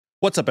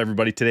What's up,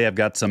 everybody? Today I've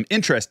got some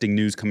interesting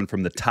news coming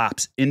from the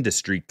Topps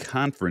Industry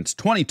Conference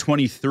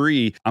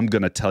 2023. I'm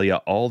going to tell you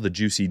all the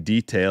juicy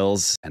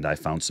details, and I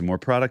found some more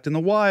product in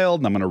the wild,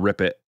 and I'm going to rip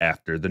it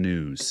after the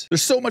news.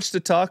 There's so much to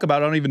talk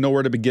about, I don't even know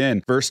where to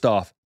begin. First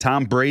off,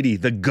 Tom Brady,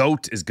 the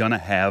GOAT, is going to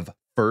have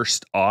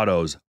first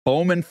autos.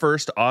 Bowman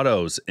first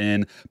autos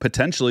in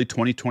potentially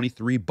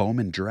 2023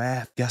 Bowman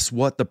draft. Guess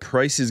what? The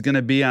price is going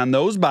to be on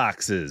those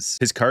boxes.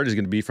 His card is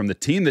going to be from the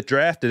team that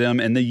drafted him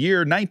in the year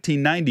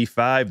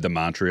 1995, the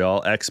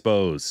Montreal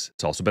Expos.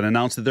 It's also been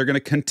announced that they're going to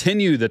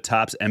continue the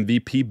Topps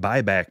MVP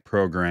buyback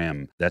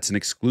program. That's an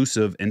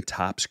exclusive in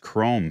Topps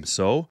Chrome,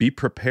 so be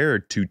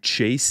prepared to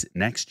chase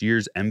next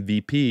year's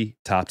MVP.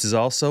 Topps has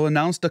also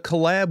announced a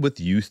collab with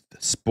youth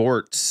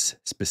sports,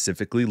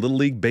 specifically Little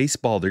League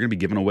Baseball. They're going to be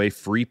giving away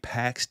free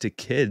packs to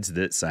kids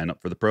that sign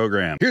up for the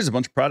program. Here's a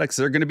bunch of products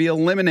that are going to be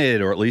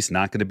eliminated, or at least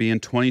not going to be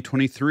in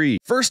 2023.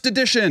 First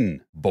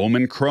edition,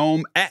 Bowman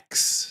Chrome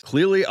X,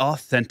 clearly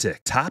authentic,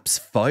 Topps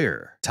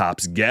Fire,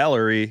 Topps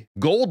Gallery,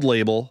 Gold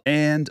Label,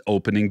 and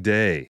Opening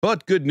Day.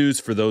 But good news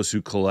for those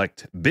who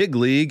collect Big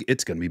League,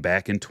 it's going to be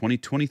back in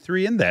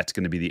 2023, and that's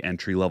going to be the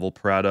entry-level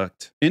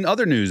product. In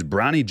other news,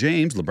 Bronny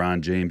James,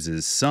 LeBron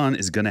James's son,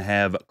 is going to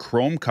have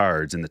Chrome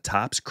cards in the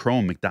Topps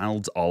Chrome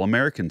McDonald's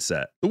All-American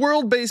set. The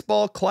World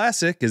Baseball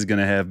Classic is going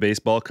to have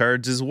baseball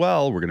cards as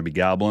well. We're going to be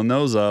gobbling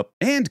those up.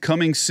 And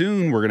coming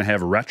soon, we're going to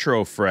have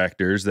retro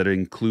fractors that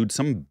include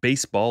some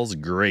baseball's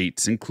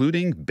greats,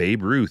 including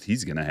Babe Ruth.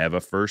 He's going to have a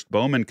first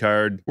Bowman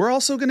card. We're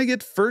also going to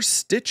get first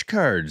Stitch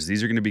cards.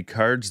 These are going to be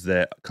cards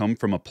that come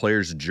from a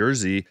player's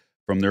jersey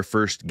from their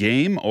first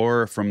game,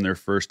 or from their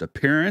first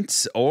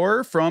appearance,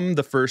 or from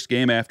the first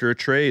game after a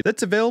trade.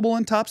 That's available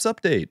in Topps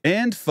Update.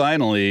 And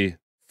finally,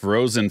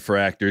 Frozen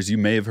Fractors. You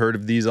may have heard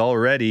of these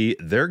already.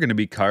 They're going to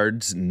be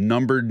cards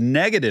numbered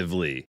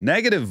negatively.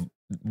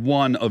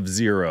 -1 of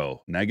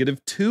 0,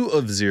 -2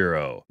 of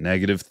 0,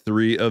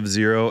 -3 of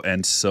 0,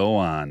 and so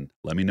on.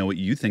 Let me know what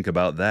you think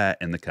about that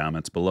in the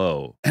comments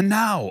below. And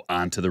now,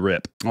 on to the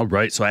rip. All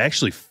right, so I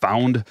actually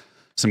found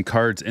some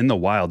cards in the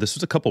wild. This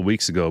was a couple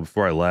weeks ago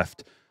before I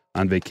left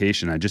on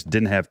vacation. I just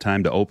didn't have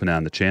time to open it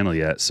on the channel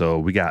yet. So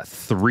we got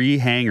 3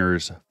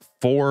 hangers,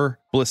 4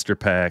 blister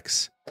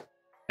packs,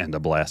 and a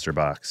blaster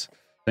box.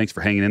 Thanks for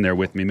hanging in there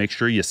with me. Make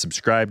sure you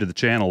subscribe to the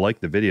channel, like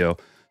the video.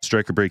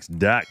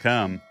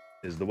 StrykerBreaks.com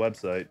is the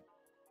website.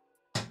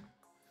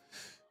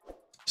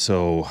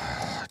 So,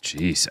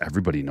 geez,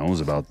 everybody knows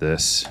about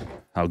this.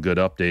 How good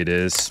Update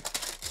is.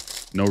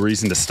 No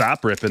reason to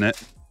stop ripping it.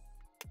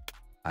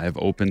 I have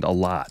opened a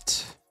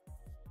lot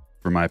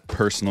for my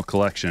personal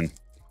collection.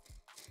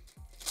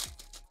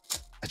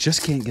 I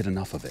just can't get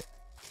enough of it.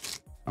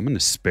 I'm going to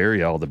spare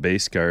you all the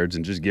base cards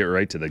and just get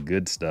right to the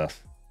good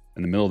stuff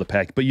in the middle of the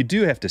pack. But you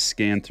do have to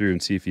scan through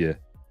and see if you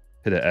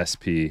hit a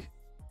SP,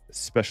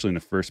 especially in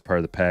the first part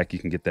of the pack. You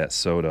can get that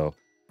Soto,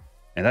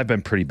 and I've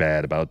been pretty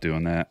bad about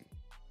doing that.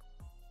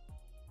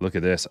 Look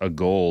at this, a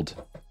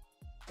gold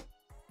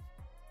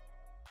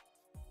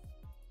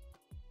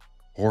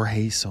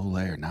Jorge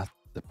Soler, not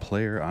the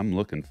player I'm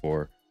looking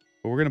for,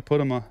 but we're gonna put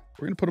him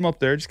up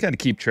there. Just kind of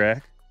keep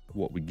track of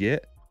what we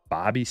get.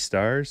 Bobby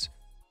Stars.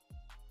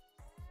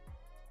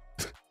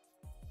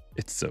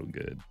 It's so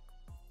good.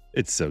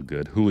 It's so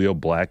good. Julio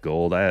Black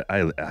Gold. I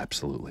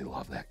absolutely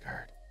love that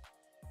card.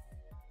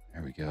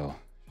 There we go.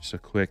 Just a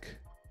quick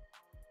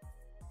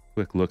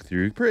look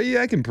through.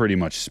 I can pretty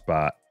much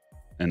spot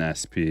an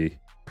SP.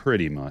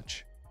 Pretty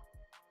much.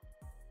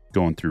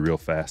 Going through real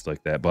fast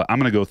like that. But I'm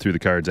going to go through the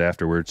cards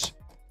afterwards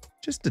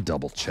just to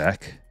double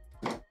check.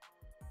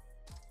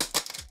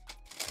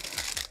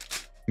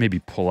 Maybe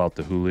pull out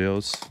the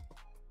Julios.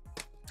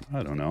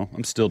 I don't know.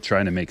 I'm still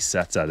trying to make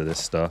sets out of this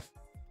stuff.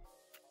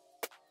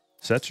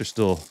 Sets are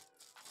still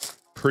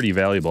pretty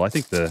valuable. I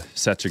think the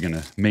sets are going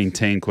to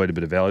maintain quite a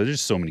bit of value. There's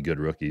just so many good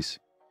rookies,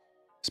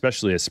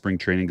 especially as spring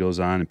training goes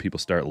on and people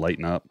start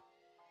lighting up.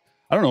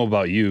 I don't know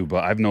about you,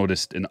 but I've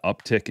noticed an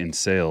uptick in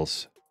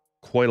sales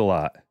quite a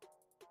lot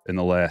in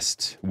the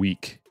last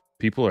week.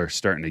 People are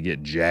starting to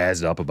get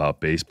jazzed up about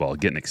baseball,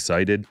 getting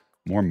excited,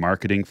 more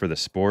marketing for the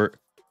sport.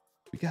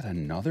 We got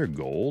another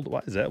gold.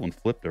 Why is that one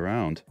flipped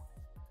around?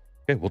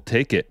 Okay, we'll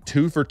take it.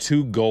 2 for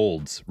 2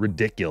 golds.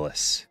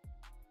 Ridiculous.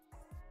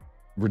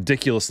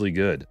 Ridiculously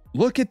good.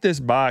 Look at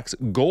this box.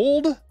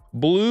 Gold,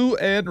 blue,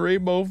 and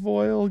rainbow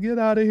foil. Get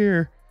out of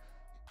here.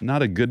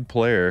 Not a good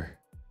player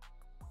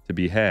to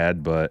be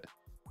had, but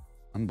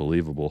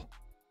unbelievable.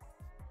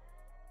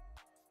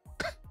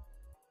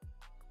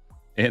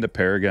 And a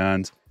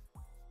Paragons.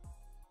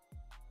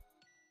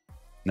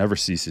 Never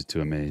ceases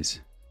to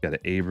amaze. Got an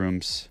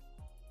Abrams.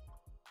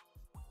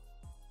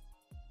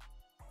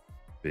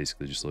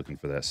 Basically just looking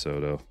for that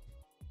Soto.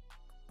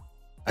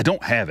 I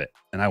don't have it,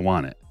 and I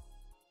want it.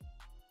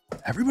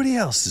 Everybody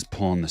else is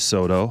pulling the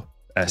Soto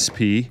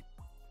SP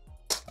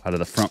out of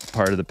the front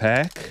part of the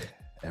pack.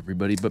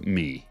 Everybody but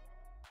me.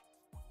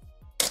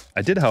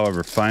 I did,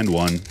 however, find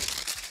one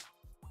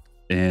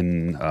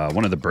in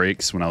one of the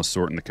breaks when I was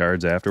sorting the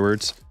cards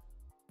afterwards.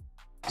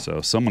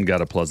 So someone got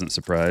a pleasant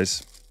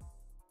surprise.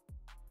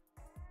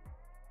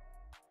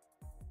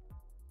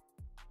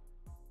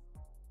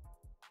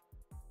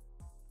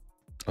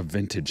 A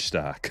vintage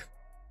stock.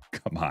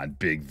 Come on,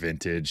 big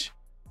vintage.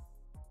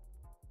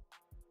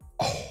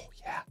 Oh,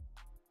 yeah.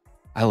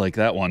 I like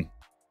that one.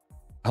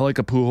 I like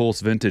a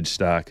Pujols vintage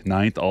stock.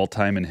 9th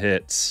all-time in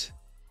hits.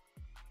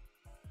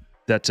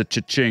 That's a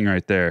cha-ching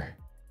right there.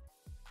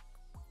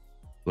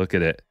 Look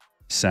at it.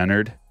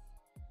 Centered.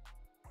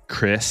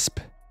 Crisp.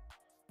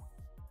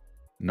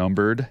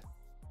 Numbered.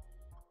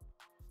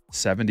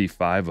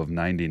 75 of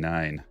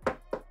 99.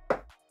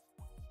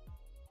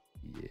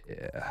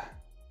 Yeah.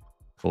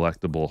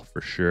 Collectible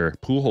for sure.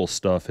 Pujols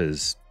stuff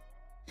has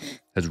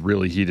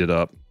really heated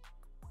up.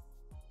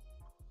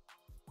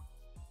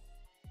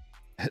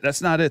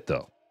 That's not it,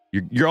 though.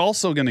 You're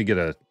also going to get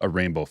a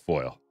rainbow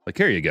foil. Like,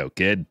 here you go,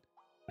 kid.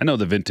 I know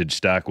the vintage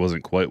stock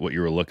wasn't quite what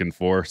you were looking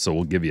for, so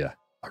we'll give you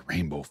a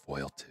rainbow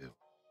foil, too.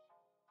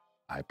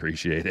 I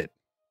appreciate it.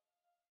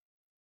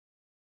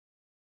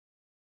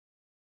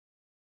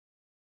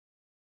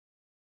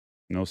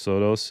 No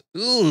Sotos?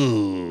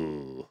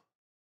 Ooh.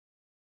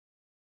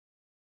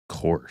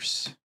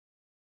 Course.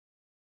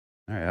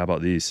 All right, how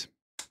about these?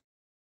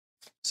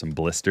 Some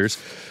blisters.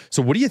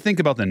 So what do you think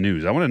about the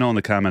news? I want to know in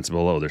the comments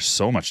below. There's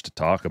so much to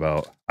talk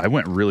about. I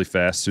went really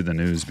fast through the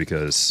news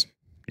because,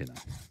 you know,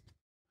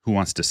 who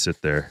wants to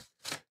sit there?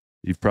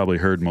 You've probably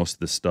heard most of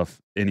this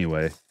stuff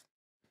anyway.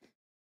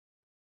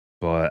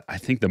 But I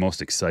think the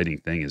most exciting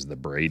thing is the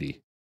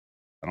Brady.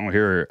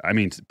 I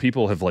mean,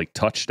 people have like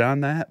touched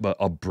on that, but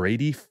a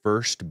Brady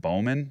first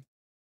Bowman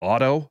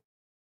auto?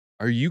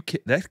 Are you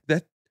kidding?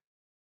 That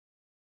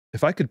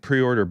if I could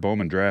pre-order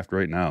Bowman draft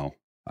right now,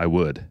 I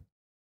would.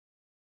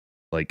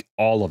 Like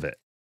all of it.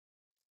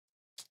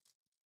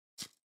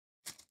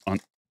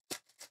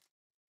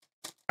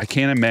 I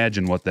can't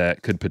imagine what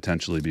that could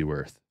potentially be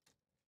worth.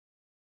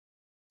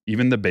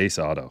 Even the base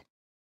auto.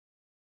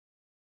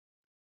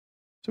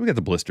 So we got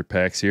the blister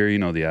packs here. You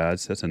know the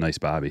odds. That's a nice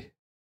Bobby.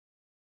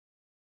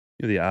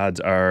 You know, the odds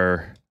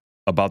are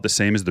about the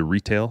same as the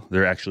retail.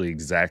 They're actually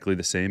exactly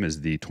the same as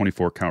the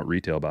 24 count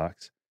retail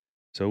box.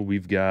 So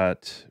we've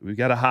got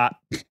a hot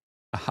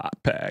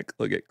pack.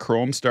 Look at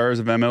Chrome Stars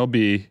of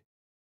MLB.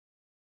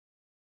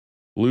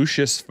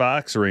 Lucius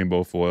Fox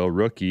rainbow foil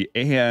rookie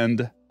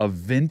and a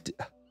advanced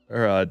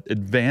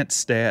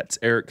stats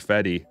Eric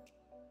Fetty.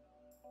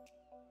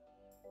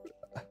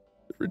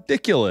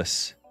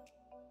 Ridiculous.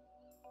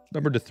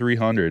 Numbered to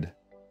 300.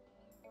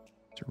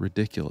 It's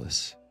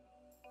ridiculous.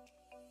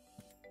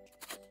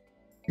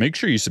 Make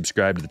sure you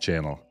subscribe to the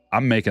channel.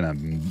 I'm making a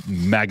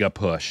mega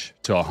push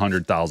to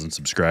 100,000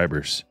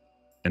 subscribers,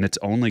 and it's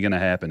only going to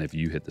happen if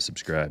you hit the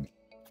subscribe.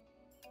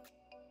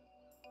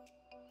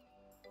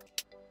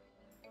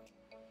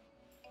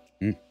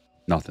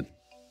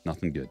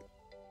 Nothing good.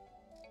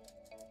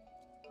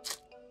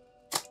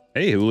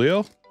 Hey,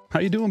 Julio.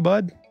 How you doing,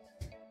 bud?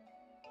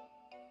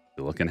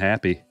 You're looking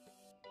happy.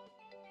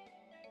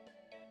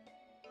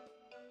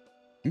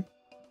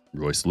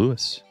 Royce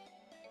Lewis.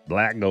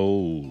 Black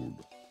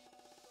gold.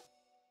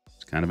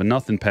 It's kind of a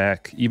nothing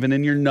pack. Even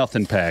in your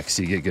nothing packs,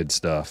 you get good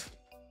stuff.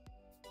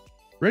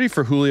 Ready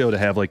for Julio to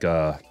have like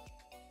a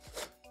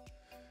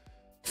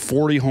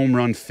 40 home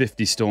run,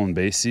 50 stolen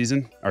base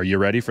season? Are you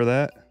ready for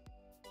that?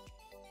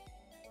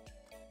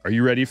 Are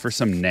you ready for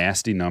some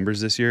nasty numbers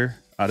this year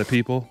out of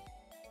people?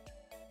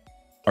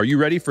 Are you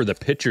ready for the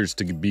pitchers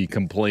to be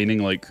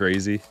complaining like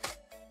crazy?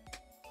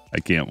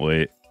 I can't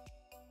wait.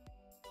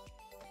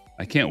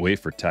 I can't wait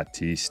for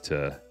Tatis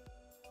to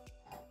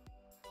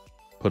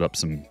put up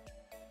some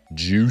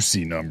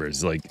juicy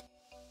numbers. Like,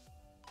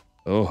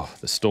 oh,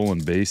 the stolen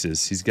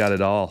bases. He's got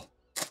it all.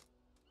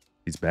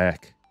 He's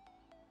back.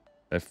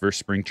 That first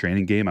spring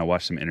training game, I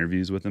watched some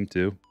interviews with him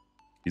too.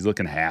 He's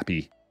looking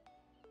happy.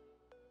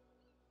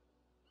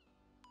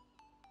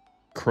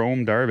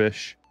 Chrome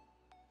Darvish,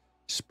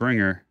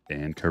 Springer,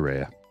 and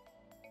Correa.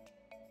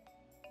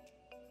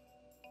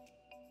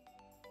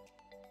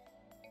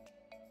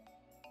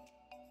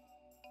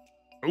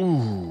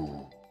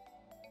 Ooh.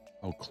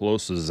 How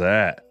close is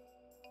that?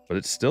 But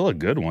it's still a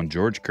good one.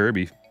 George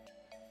Kirby.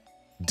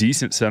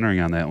 Decent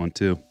centering on that one,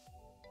 too.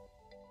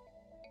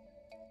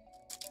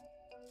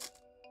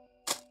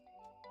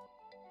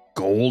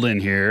 Gold in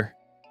here.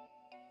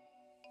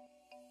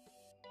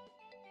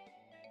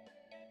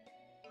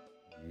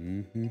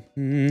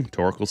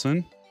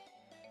 Torkelson.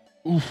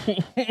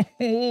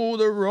 Ooh,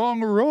 the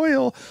wrong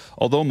Royal.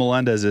 Although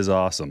Melendez is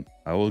awesome.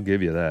 I will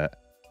give you that.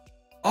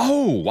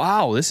 Oh,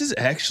 wow. This is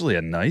actually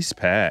a nice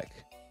pack.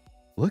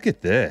 Look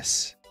at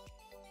this.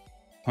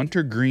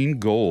 Hunter Green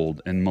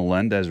Gold and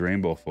Melendez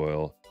Rainbow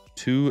Foil.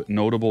 Two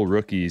notable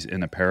rookies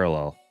in a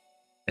parallel.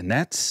 And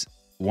that's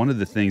one of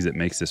the things that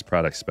makes this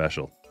product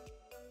special.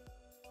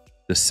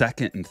 The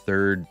second and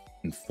third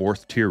and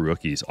fourth tier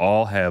rookies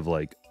all have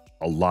like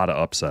a lot of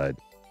upside.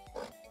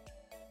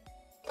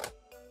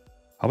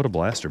 How about a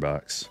blaster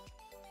box?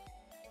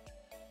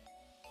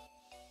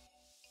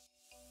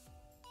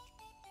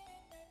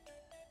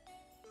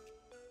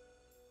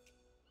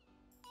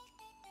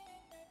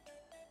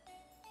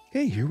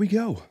 Okay, here we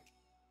go.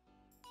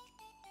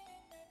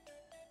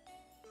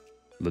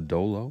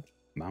 Lodolo,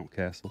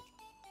 Mountcastle.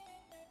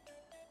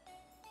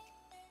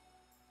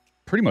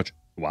 pretty much,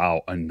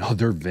 wow,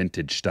 another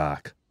vintage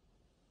stock.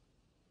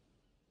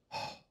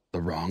 The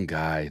wrong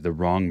guy, the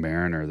wrong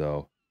Mariner,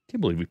 though. Can't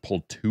believe we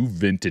pulled 2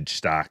 vintage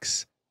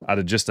stocks out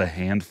of just a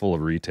handful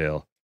of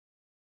retail.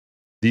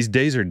 These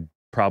days are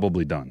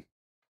probably done.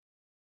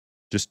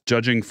 Just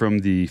judging from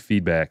the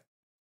feedback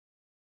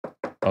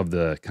of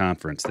the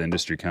conference, the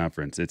industry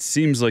conference, it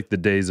seems like the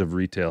days of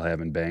retail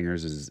having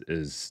bangers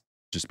is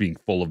just being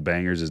full of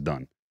bangers is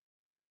done.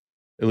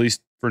 At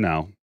least for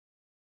now.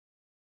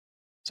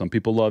 Some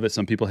people love it,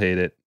 some people hate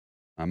it.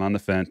 I'm on the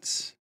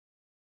fence.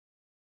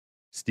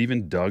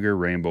 Steven Duggar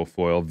rainbow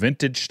foil,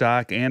 vintage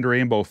stock and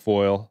rainbow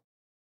foil,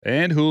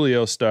 and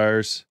Julio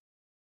stars.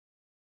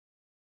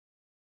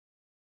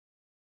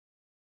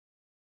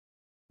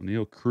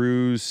 O'Neal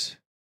Cruz.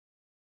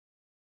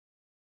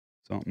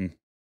 Something.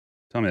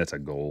 Tell me that's a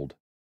gold.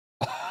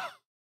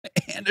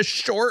 And a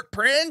short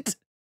print.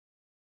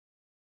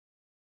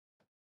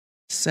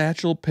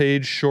 Satchel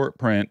Paige short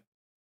print.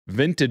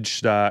 Vintage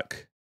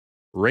stock.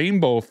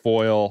 Rainbow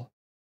foil.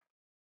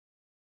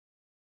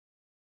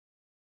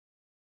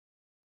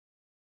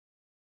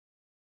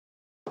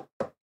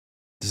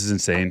 This is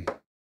insane.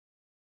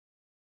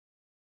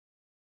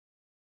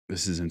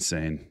 This is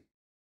insane.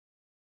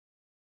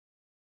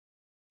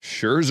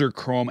 Scherzer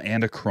chrome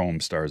and a chrome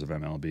stars of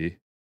MLB.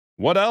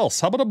 What else?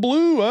 How about a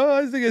blue? Oh,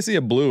 I think I see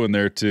a blue in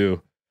there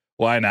too.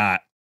 Why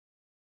not?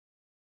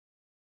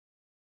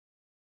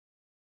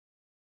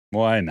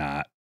 Why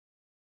not?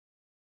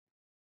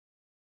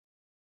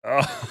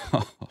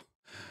 Oh,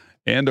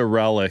 and a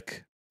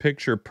relic.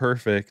 Picture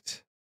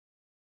perfect.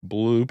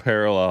 Blue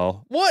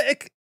parallel.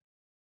 What?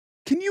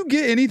 Can you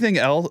get anything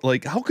else?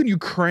 Like, how can you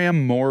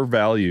cram more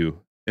value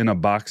in a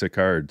box of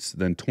cards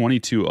than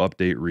 22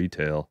 update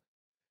retail?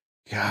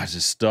 Gosh,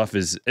 this stuff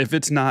is, if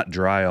it's not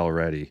dry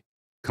already,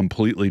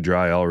 completely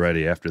dry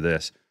already after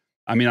this.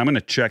 I mean, I'm going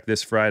to check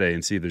this Friday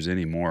and see if there's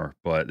any more,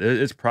 but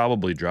it's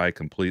probably dry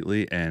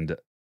completely. And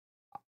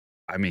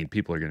I mean,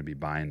 people are going to be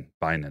buying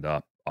it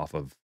up off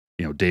of,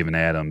 you know, Dave and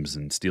Adams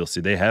and Steel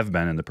Sea. They have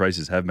been, and the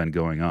prices have been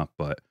going up.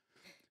 But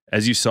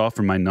as you saw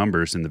from my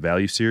numbers in the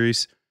value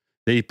series,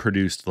 they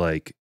produced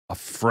like a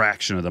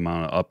fraction of the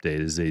amount of update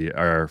as they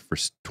are for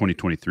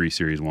 2023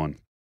 Series 1.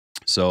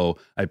 So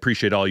I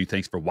appreciate all you.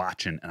 Thanks for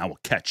watching, and I will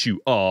catch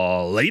you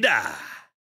all later.